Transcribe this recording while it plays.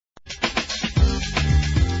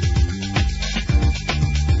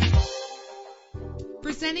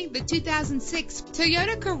Presenting the 2006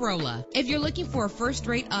 Toyota Corolla. If you're looking for a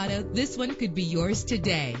first-rate auto, this one could be yours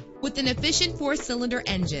today. With an efficient 4-cylinder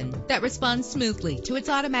engine that responds smoothly to its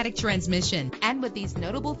automatic transmission. And with these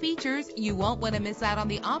notable features, you won't want to miss out on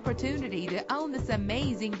the opportunity to own this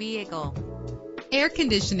amazing vehicle. Air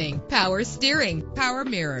conditioning, power steering, power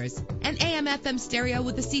mirrors, an AM/FM stereo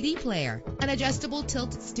with a CD player, an adjustable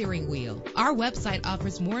tilt steering wheel. Our website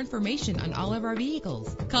offers more information on all of our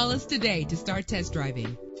vehicles. Call us today to start test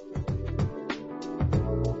driving.